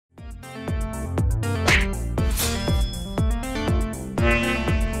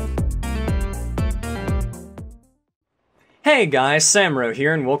Hey guys, Samro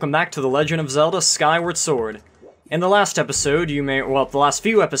here, and welcome back to The Legend of Zelda Skyward Sword. In the last episode, the last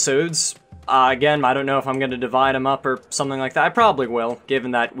few episodes, again, I don't know if I'm going to divide them up or something like that. I probably will,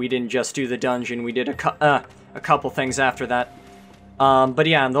 given that we didn't just do the dungeon, we did a couple things after that. But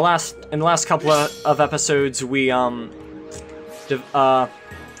yeah, in the last couple of episodes, we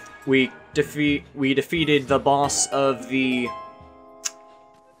defeated the boss of the...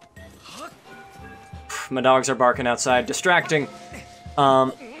 My dogs are barking outside, distracting.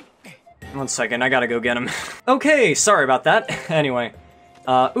 One second, I gotta go get him. Okay, sorry about that. Anyway,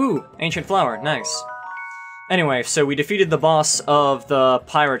 ooh, ancient flower, nice. Anyway, so we defeated the boss of the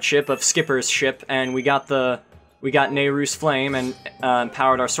pirate ship, of Skipper's ship, and we got Nehru's flame and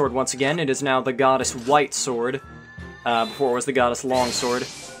powered our sword once again. It is now the Goddess White Sword. Before it was the Goddess Long Sword.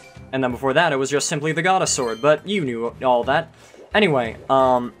 And then before that, it was just simply the Goddess Sword, but you knew all that. Anyway,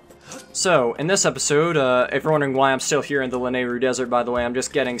 so, in this episode, if you're wondering why I'm still here in the Lanayru Desert, by the way, I'm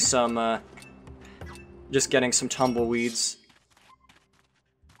just getting some tumbleweeds.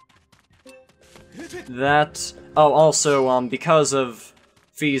 Also, because of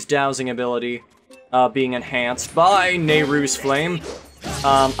Fi's dowsing ability, being enhanced by Nehru's flame,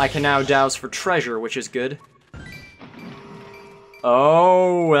 I can now douse for treasure, which is good.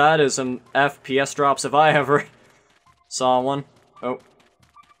 Oh, that is some FPS drops if I ever saw one. Oh.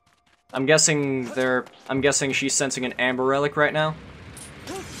 I'm guessing she's sensing an amber relic right now.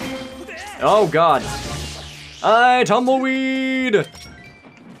 Oh god. Tumbleweed!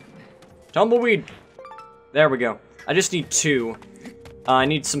 Tumbleweed! There we go. I just need two. I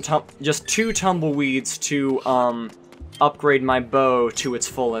need just two tumbleweeds to, upgrade my bow to its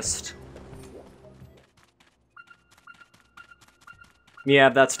fullest. Yeah,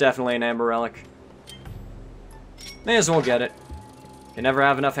 that's definitely an amber relic. May as well get it. Can never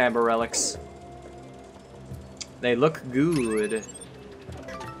have enough amber relics. They look good.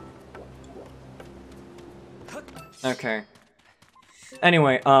 Okay.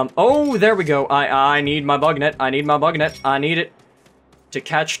 Anyway, oh, there we go. I need my bug net. I need my bug net. I need it to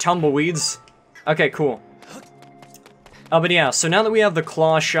catch tumbleweeds. Okay, cool. But yeah, so now that we have the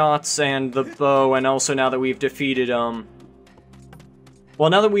claw shots and the bow, and also now that we've defeated, well,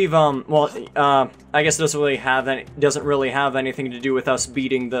 now that we've, I guess it doesn't really have anything to do with us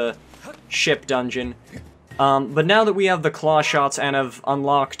beating the ship dungeon. But now that we have the claw shots and have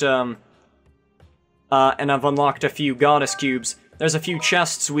unlocked, a few goddess cubes, there's a few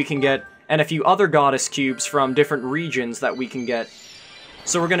chests we can get, and a few other goddess cubes from different regions that we can get.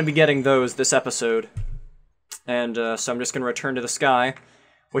 So we're gonna be getting those this episode. And, so I'm just gonna return to the sky,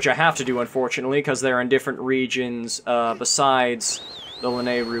 which I have to do, unfortunately, because they're in different regions, besides the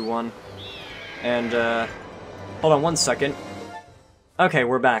Lanayru one. And, hold on one second. Okay,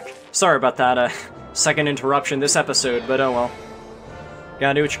 we're back. Sorry about that, second interruption this episode, but oh well.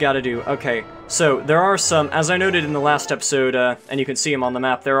 Gotta do what you gotta do. Okay, so there are some, as I noted in the last episode, and you can see them on the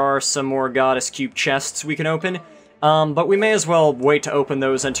map, there are some more Goddess Cube chests we can open, but we may as well wait to open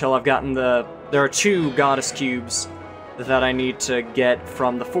those until I've gotten there are two Goddess Cubes that I need to get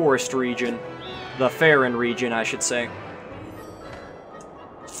from the Forest region. The Faerun region, I should say.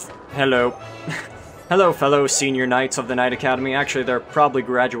 Hello. Hello, fellow senior knights of the Knight Academy. Actually, they're probably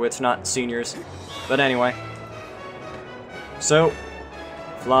graduates, not seniors. But anyway. So,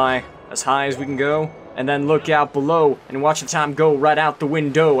 fly as high as we can go, and then look out below, and watch the time go right out the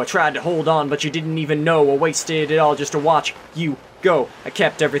window. I tried to hold on, but you didn't even know. I wasted it all just to watch you go. I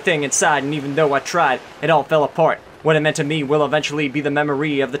kept everything inside, and even though I tried, it all fell apart. What it meant to me will eventually be the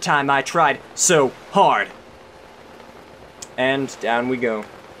memory of the time I tried so hard. And down we go.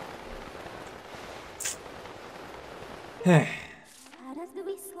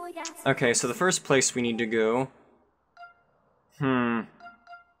 Okay, so the first place we need to go...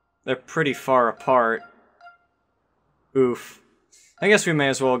 They're pretty far apart. Oof. I guess we may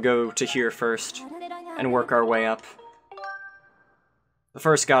as well go to here first, and work our way up. The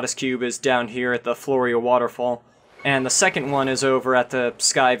first Goddess Cube is down here at the Floria Waterfall, and the second one is over at the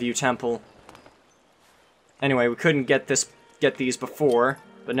Skyview Temple. Anyway, we couldn't get these before,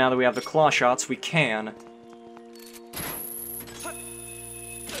 but now that we have the claw shots, we can.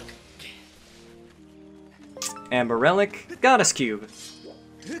 Amber Relic, Goddess Cube.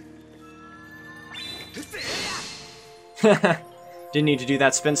 Didn't need to do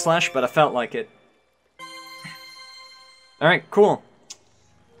that spin slash, but I felt like it. Alright, cool.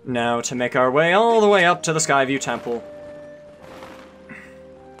 Now to make our way all the way up to the Skyview Temple.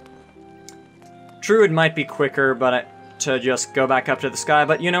 True, it might be quicker, but to just go back up to the sky,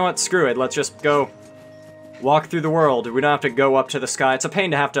 but you know what? Screw it, let's just go walk through the world. We don't have to go up to the sky. It's a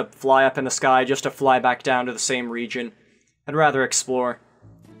pain to have to fly up in the sky just to fly back down to the same region. I'd rather explore.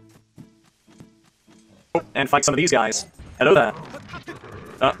 Oh, and fight some of these guys. Hello there.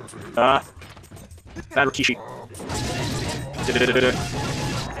 Bad Rikishi.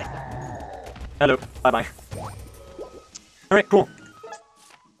 Hello. Bye-bye. Alright, cool.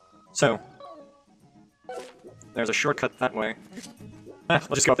 So. There's a shortcut that way. Let's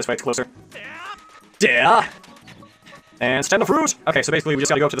just go up this way, it's closer. Yeah! And stand the fruit! Okay, so basically we just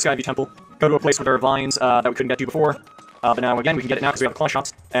gotta go up to the Skyview Temple, go to a place where there are vines that we couldn't get to before. But now, again, we can get it now because we have the claw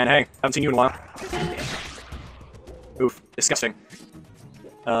shots. And hey, haven't seen you in a while. Oof, disgusting.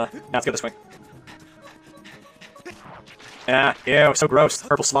 Now let's go this way. Ah, ew, so gross.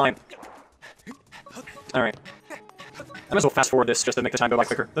 Purple slime. Alright. I might as well fast forward this just to make the time go by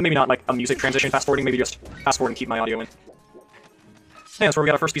quicker. But maybe not like a music transition fast forwarding, maybe just fast forward and keep my audio in. Hey, that's where we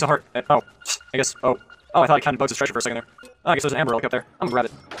got our first piece of heart. Oh, I guess, oh, I thought I counted Bugs' treasure for a second there. Oh, I guess there's an amber relic up there. I'm gonna grab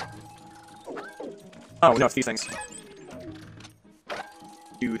it. Oh, no, it's these things.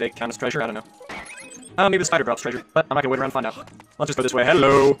 Do they count as treasure? I don't know. Maybe the spider drops treasure, but I'm not gonna wait around and find out. Let's just go this way.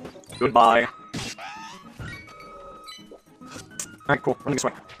 Hello! Goodbye. Alright, cool. Running this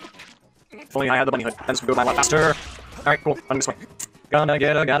way. If only I had the bunny hood, then this would go by a lot faster. Alright, cool. Running this way. Gonna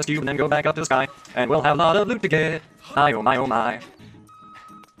get a goddess cube and then go back up to the sky. And we'll have a lot of loot to get. My oh my oh my.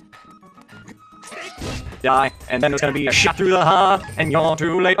 Die. And then there's gonna be a shot through the heart, and you're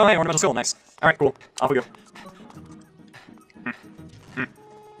too late. Oh, hey, ornamental skull. Nice. Alright, cool. Off we go.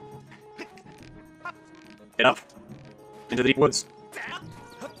 Get up. Into the deep woods.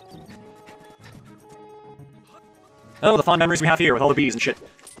 Oh, the fond memories we have here with all the bees and shit.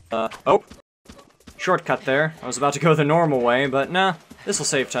 Oh. Shortcut there. I was about to go the normal way, but nah. This'll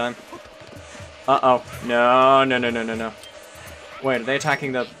save time. Uh-oh. No, no, no, no, no, no. Wait, are they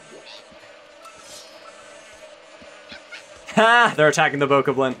attacking the... Ha! They're attacking the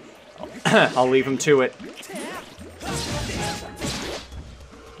Bokoblin. I'll leave them to it.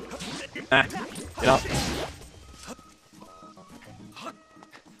 Ah. Get off.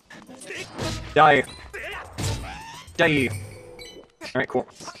 Die. Die. Alright, cool.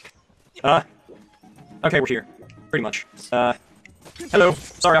 Okay, we're here. Pretty much. Hello.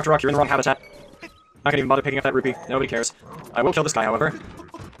 Sorry, After Rock, you're in the wrong habitat. Not gonna even bother picking up that rupee. Nobody cares. I will kill this guy, however.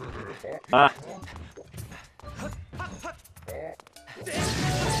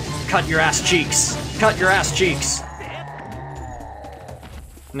 Cut your ass cheeks! Cut your ass cheeks!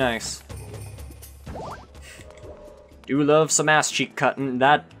 Nice. Do love some ass cheek cutting.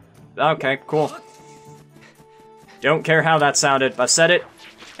 That... Okay, cool. Don't care how that sounded. I said it,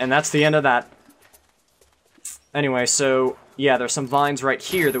 and that's the end of that. Anyway, so... Yeah, there's some vines right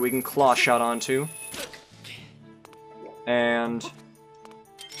here that we can claw shot onto. And...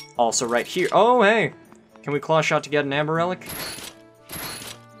 Also right here. Oh, hey! Can we claw shot to get an amber relic?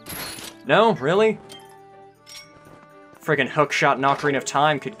 No? Really? Friggin' hookshot and Ocarina of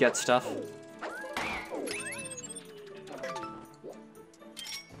Time could get stuff.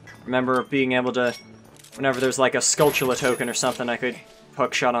 Remember being able to... Whenever there's like a Skulltula token or something, I could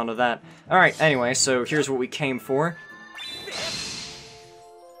hookshot onto that. Alright, anyway, so here's what we came for.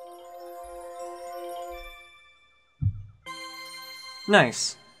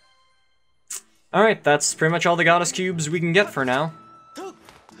 Nice. Alright, that's pretty much all the goddess cubes we can get for now.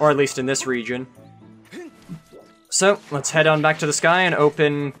 Or at least in this region. So, let's head on back to the sky and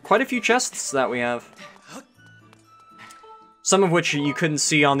open quite a few chests that we have. Some of which you couldn't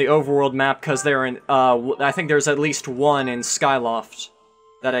see on the overworld map because they're in, I think there's at least one in Skyloft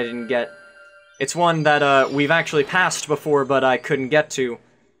that I didn't get. It's one that, we've actually passed before, but I couldn't get to.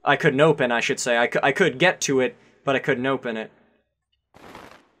 I couldn't open, I should say. I could get to it, but I couldn't open it.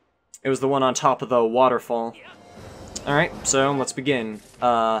 It was the one on top of the waterfall. Alright, so let's begin.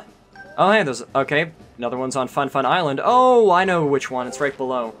 Oh hey, there's... Okay, another one's on Fun Fun Island. Oh, I know which one. It's right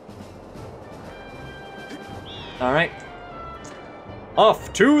below. Alright.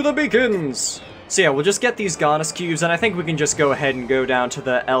 Off to the beacons! So yeah, we'll just get these goddess cubes, and I think we can just go ahead and go down to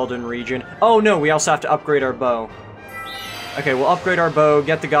the Elden region. Oh no, we also have to upgrade our bow. Okay, we'll upgrade our bow,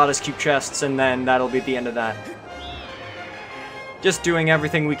 get the goddess cube chests, and then that'll be the end of that. Just doing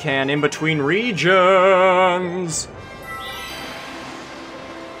everything we can in between regions!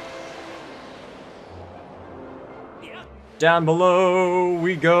 Down below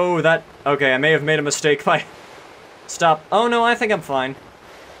we go. That... Okay, I may have made a mistake by... Stop. Oh no, I think I'm fine.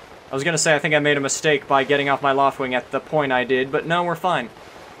 I was gonna say I think I made a mistake by getting off my Loftwing at the point I did, but no, we're fine.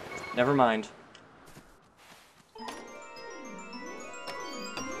 Never mind.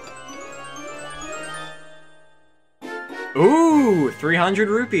 Ooh, 300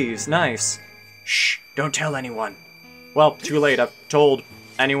 rupees. Nice. Shh, don't tell anyone. Well, too late. I've told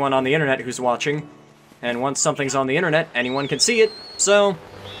anyone on the internet who's watching. And once something's on the internet, anyone can see it. So,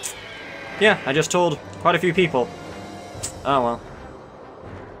 yeah, I just told quite a few people. Oh well.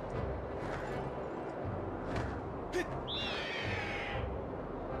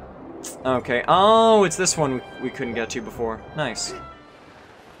 Okay, oh, it's this one we couldn't get to before. Nice.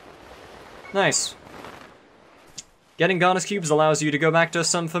 Nice. Getting Goddess Cubes allows you to go back to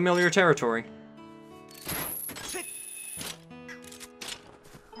some familiar territory.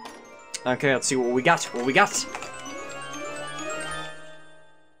 Okay, let's see what we got.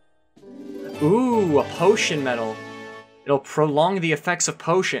 Ooh, a potion medal. It'll prolong the effects of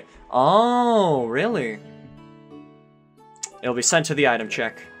potion. Oh, really? It'll be sent to the item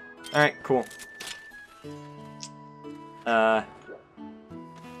check. Alright, cool. How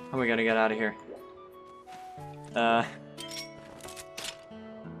are we gonna get out of here?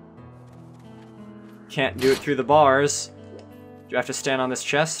 Can't do it through the bars. Do I have to stand on this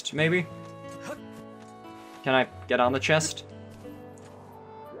chest, maybe? Can I get on the chest?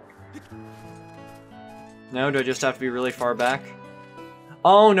 No, do I just have to be really far back?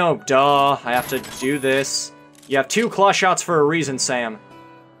 Oh no, duh, I have to do this. You have 2 claw shots for a reason, Sam.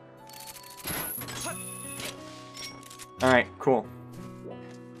 Alright, cool.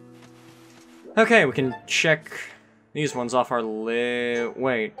 Okay, we can check these ones off our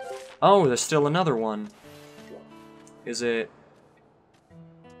wait. Oh, there's still another one. Is it...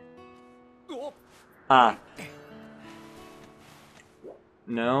 Ah.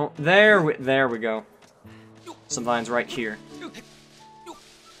 No. There we go. Some vines right here.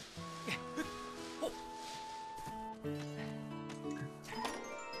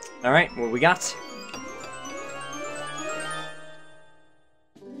 Alright, what we got?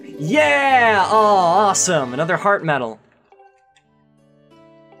 Yeah! Oh, awesome! Another heart medal.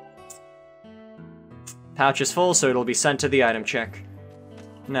 Pouch is full, so it'll be sent to the item check.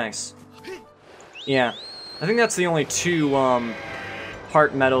 Nice. Yeah. I think that's the only 2,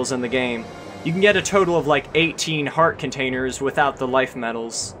 heart medals in the game. You can get a total of, like, 18 heart containers without the life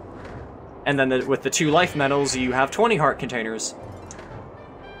medals. And then with the 2 life medals, you have 20 heart containers.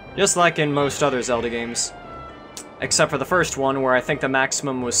 Just like in most other Zelda games. Except for the first one, where I think the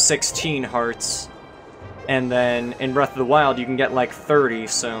maximum was 16 hearts. And then in Breath of the Wild, you can get like 30,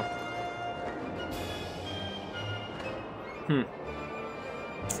 so...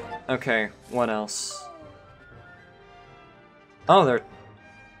 Okay, what else? Oh, there are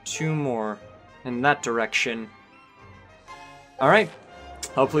 2 more in that direction. Alright,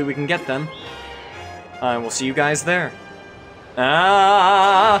 hopefully we can get them. We'll see you guys there.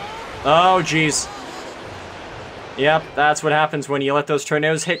 Ah! Oh, jeez. Yep, that's what happens when you let those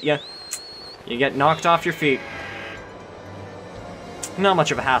tornadoes hit you. You get knocked off your feet. Not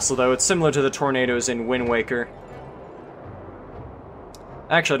much of a hassle, though. It's similar to the tornadoes in Wind Waker.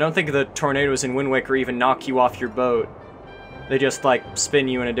 Actually, I don't think the tornadoes in Wind Waker even knock you off your boat. They just, like, spin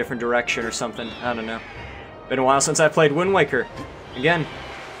you in a different direction or something. I don't know. Been a while since I played Wind Waker. Again,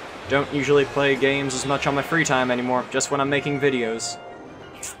 don't usually play games as much on my free time anymore, just when I'm making videos.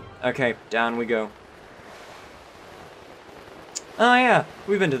 Okay, down we go. Oh yeah,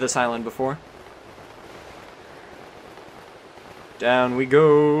 we've been to this island before. Down we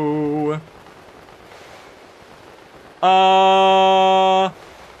go.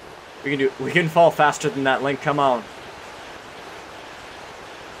 We can fall faster than that, Link, come on.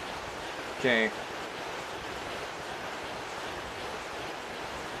 Okay.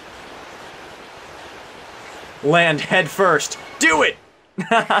 Land head first. Do it!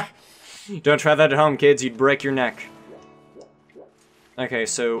 Don't try that at home, kids, you'd break your neck. Okay,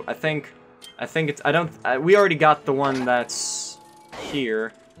 so I think it's, we already got the one that's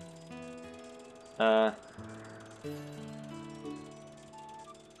here. Oh.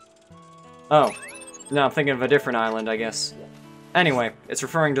 No, I'm thinking of a different island, I guess. Anyway, it's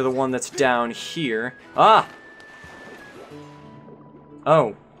referring to the one that's down here. Ah!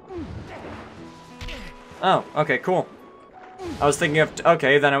 Oh. Oh, okay, cool. I was thinking of,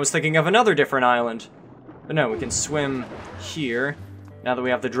 okay, then I was thinking of another different island. But no, we can swim here, now that we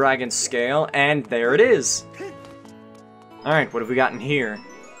have the dragon scale, and there it is! Alright, what have we got in here?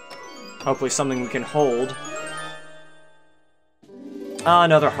 Hopefully something we can hold. Ah,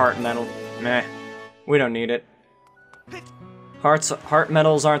 another heart medal. Meh. We don't need it. Heart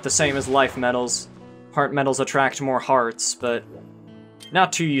medals aren't the same as life medals. Heart medals attract more hearts, but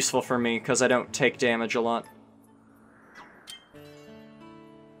not too useful for me, because I don't take damage a lot.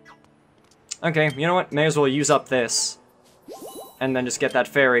 Okay, you know what? May as well use up this. And then just get that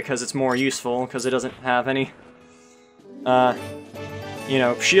fairy, because it's more useful, because it doesn't have any, you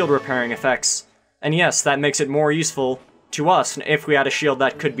know, shield repairing effects. And yes, that makes it more useful to us if we had a shield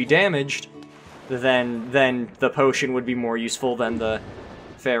that could be damaged. then the potion would be more useful than the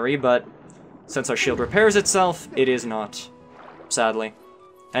fairy, but since our shield repairs itself, it is not, sadly.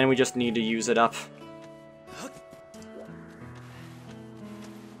 And we just need to use it up.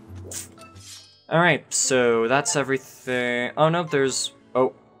 Alright, so that's everything. Oh no, there's...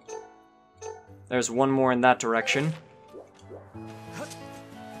 Oh. There's one more in that direction.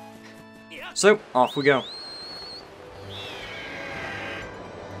 So, off we go.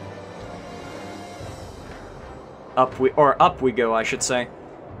 Up we go, I should say.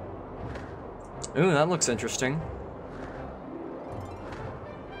 Ooh, that looks interesting.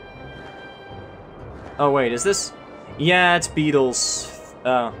 Oh wait, is this? Yeah, it's beetles.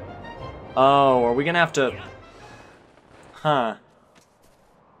 Oh. Oh, are we gonna have to... Huh.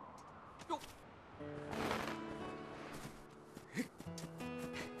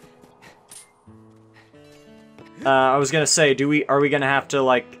 I was gonna say, are we gonna have to,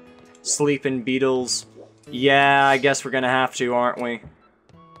 like, sleep in beetles? Yeah, I guess we're gonna have to, aren't we?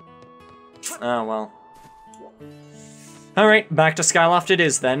 Oh, well. Alright, back to Skyloft it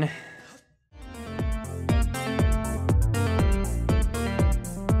is, then.